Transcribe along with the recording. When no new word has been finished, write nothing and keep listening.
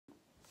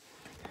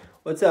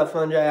What's up,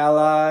 fungi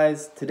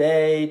allies?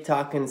 Today,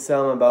 talking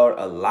some about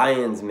a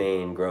lion's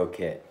mane grow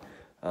kit.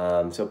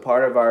 So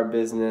part of our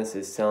business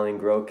is selling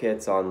grow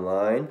kits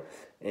online,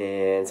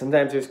 and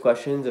sometimes there's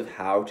questions of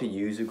how to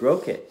use a grow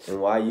kit and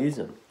why use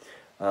them.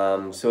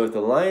 So with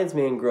the lion's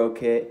mane grow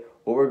kit,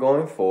 what we're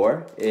going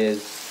for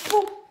is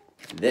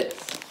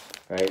this,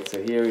 right?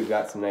 So here we've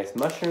got some nice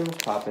mushrooms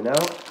popping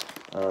out.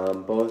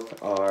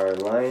 Both are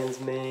lion's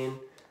mane.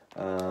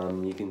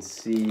 You can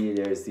see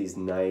there's these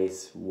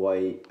nice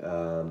white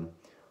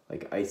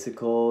like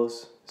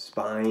icicles,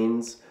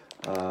 spines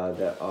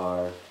that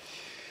are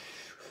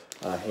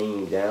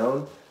hanging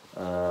down.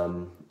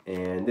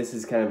 And this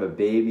is kind of a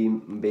baby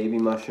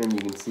mushroom. You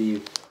can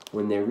see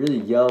when they're really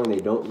young, they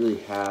don't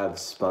really have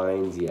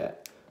spines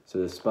yet. So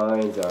the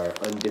spines are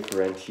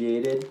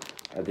undifferentiated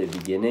at the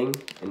beginning,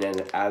 and then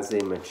as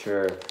they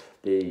mature,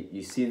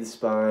 you see the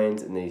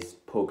spines and they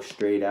poke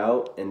straight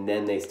out, and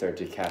then they start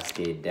to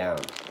cascade down.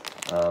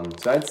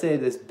 So I'd say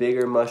this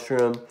bigger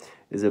mushroom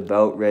is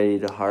about ready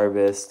to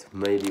harvest.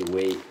 Maybe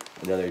wait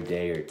another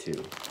day or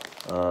two.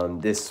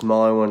 This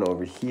smaller one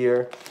over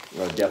here,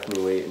 I'll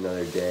definitely wait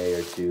another day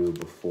or two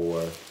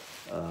before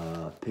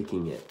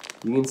picking it.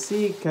 You can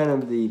see kind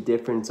of the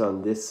difference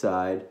on this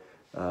side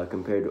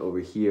compared to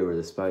over here where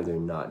the spines are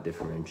not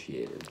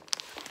differentiated.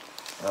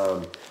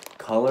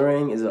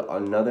 Coloring is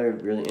another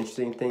really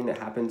interesting thing that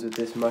happens with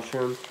this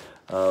mushroom.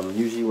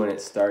 Usually when it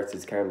starts,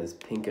 it's kind of this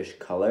pinkish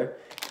color,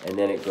 and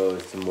then it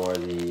goes to more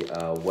the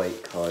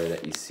white color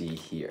that you see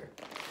here.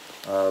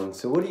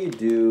 So what do you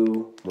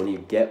do when you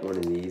get one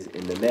of these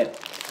in the mail?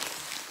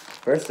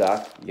 First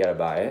off, you gotta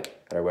buy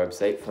it at our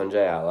website,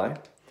 Fungi Ally,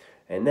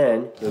 and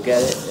then you'll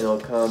get it and it'll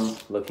come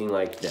looking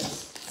like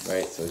this,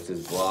 right? So it's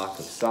this block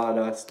of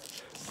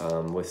sawdust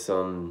with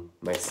some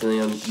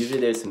mycelium. Usually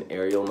there's some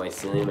aerial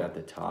mycelium at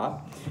the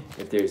top.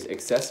 If there's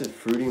excessive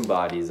fruiting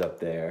bodies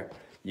up there,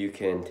 you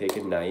can take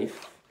a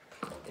knife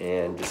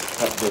and just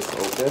cut this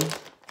open,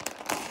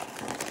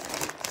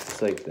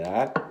 just like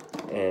that,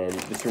 and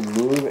just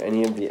remove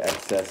any of the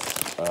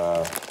excess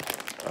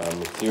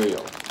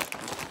material.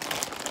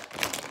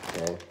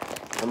 Okay,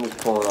 I'm just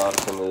pulling off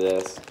some of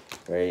this,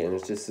 right, and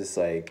it's just this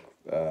like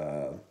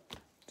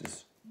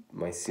just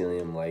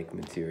mycelium-like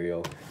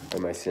material, or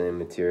mycelium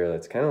material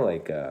that's kind of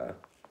like a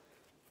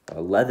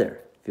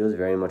leather. It feels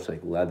very much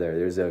like leather.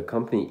 There's a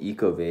company,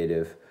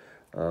 Ecovative,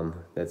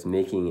 that's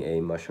making a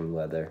mushroom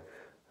leather.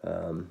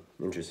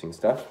 Interesting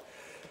stuff.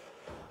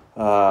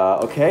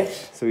 Okay,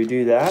 so we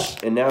do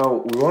that, and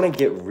now we want to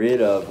get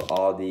rid of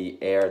all the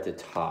air at the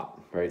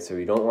top, right? So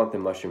we don't want the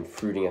mushroom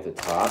fruiting at the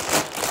top.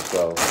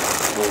 So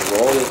we'll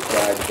roll this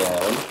guy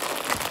down,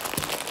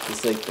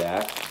 just like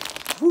that,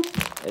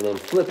 and then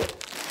flip it.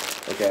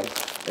 Okay,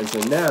 and so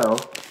now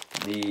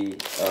the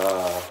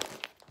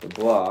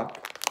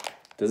block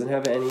doesn't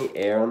have any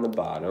air on the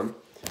bottom.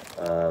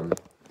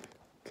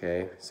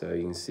 Okay, so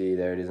you can see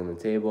there it is on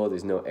the table.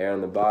 There's no air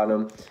on the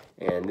bottom,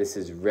 and this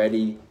is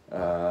ready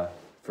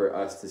for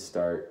us to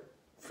start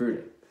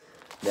fruiting.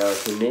 Now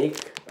to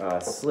make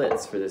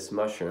slits for this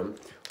mushroom,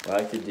 what I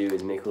like to do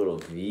is make a little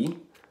V.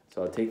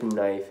 So I'll take the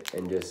knife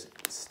and just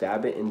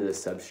stab it into the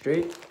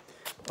substrate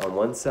on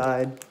one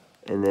side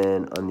and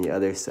then on the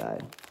other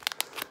side.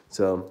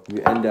 So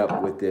you end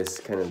up with this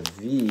kind of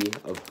V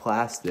of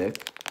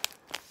plastic.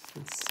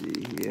 Let's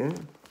see here.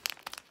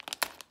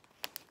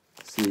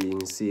 See, you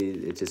can see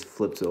it just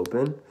flips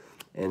open.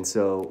 And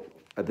so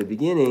at the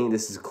beginning,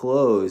 this is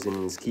closed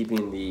and it's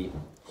keeping the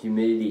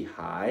humidity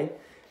high.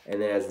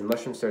 And then as the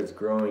mushroom starts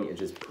growing, it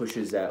just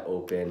pushes that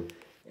open,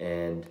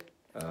 and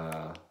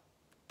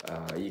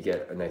you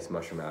get a nice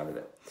mushroom out of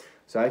it.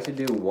 So I like to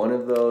do one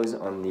of those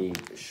on the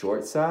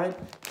short side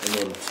and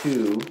then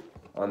two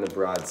on the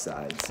broad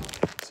sides.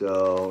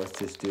 So let's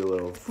just do a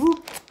little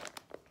whoop,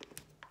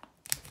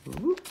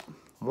 whoop,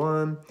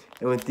 one.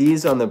 And with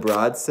these on the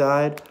broad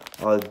side,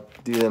 I'll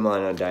do them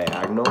on a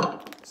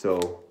diagonal.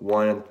 So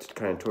one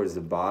kind of towards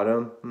the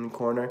bottom in the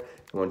corner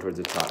and one towards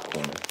the top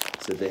corner,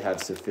 so that they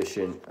have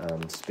sufficient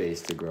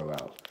space to grow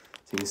out.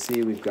 So you can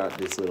see we've got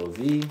this little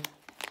V,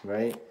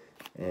 right?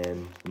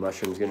 And the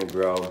mushroom's gonna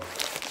grow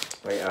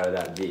right out of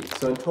that V.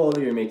 So in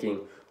total, you're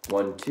making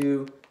 1,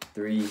 2,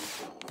 3,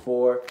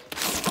 4,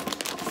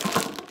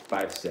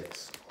 5,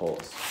 6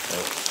 holes,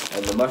 right?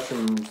 And the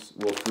mushrooms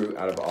will fruit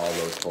out of all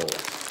those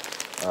holes.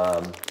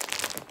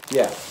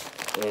 Yeah,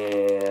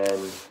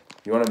 and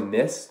you want to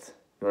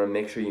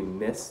make sure you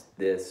mist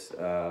this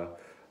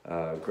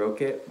grow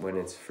kit when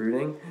it's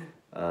fruiting.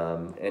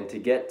 And to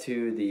get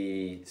to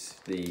the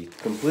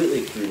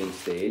completely fruiting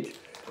stage,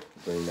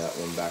 bring that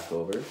one back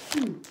over,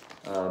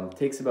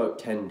 takes about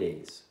 10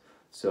 days.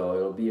 So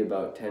it'll be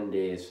about 10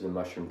 days for the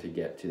mushroom to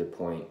get to the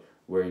point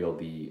where you'll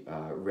be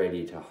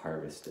ready to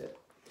harvest it.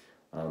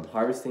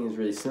 Harvesting is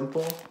really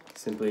simple.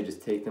 Simply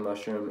just take the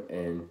mushroom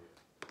and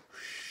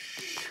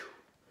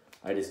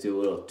I just do a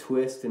little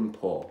twist and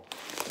pull,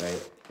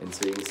 right? And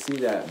so you can see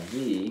that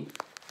V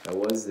that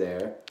was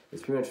there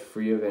is pretty much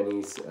free of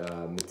any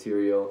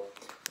material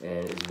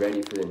and is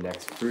ready for the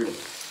next fruiting.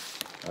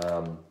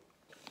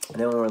 And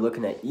then when we're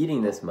looking at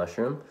eating this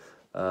mushroom,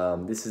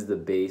 This is the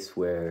base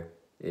where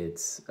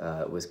it's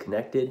was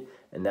connected,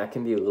 and that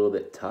can be a little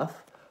bit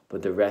tough,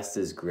 but the rest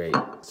is great.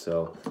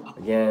 So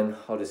again,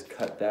 I'll just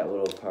cut that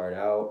little part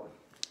out.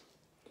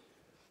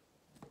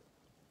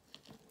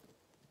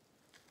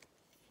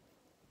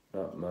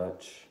 Not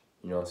much,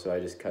 you know, so I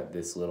just cut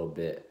this little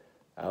bit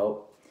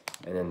out,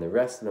 and then the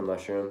rest of the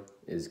mushroom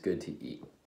is good to eat.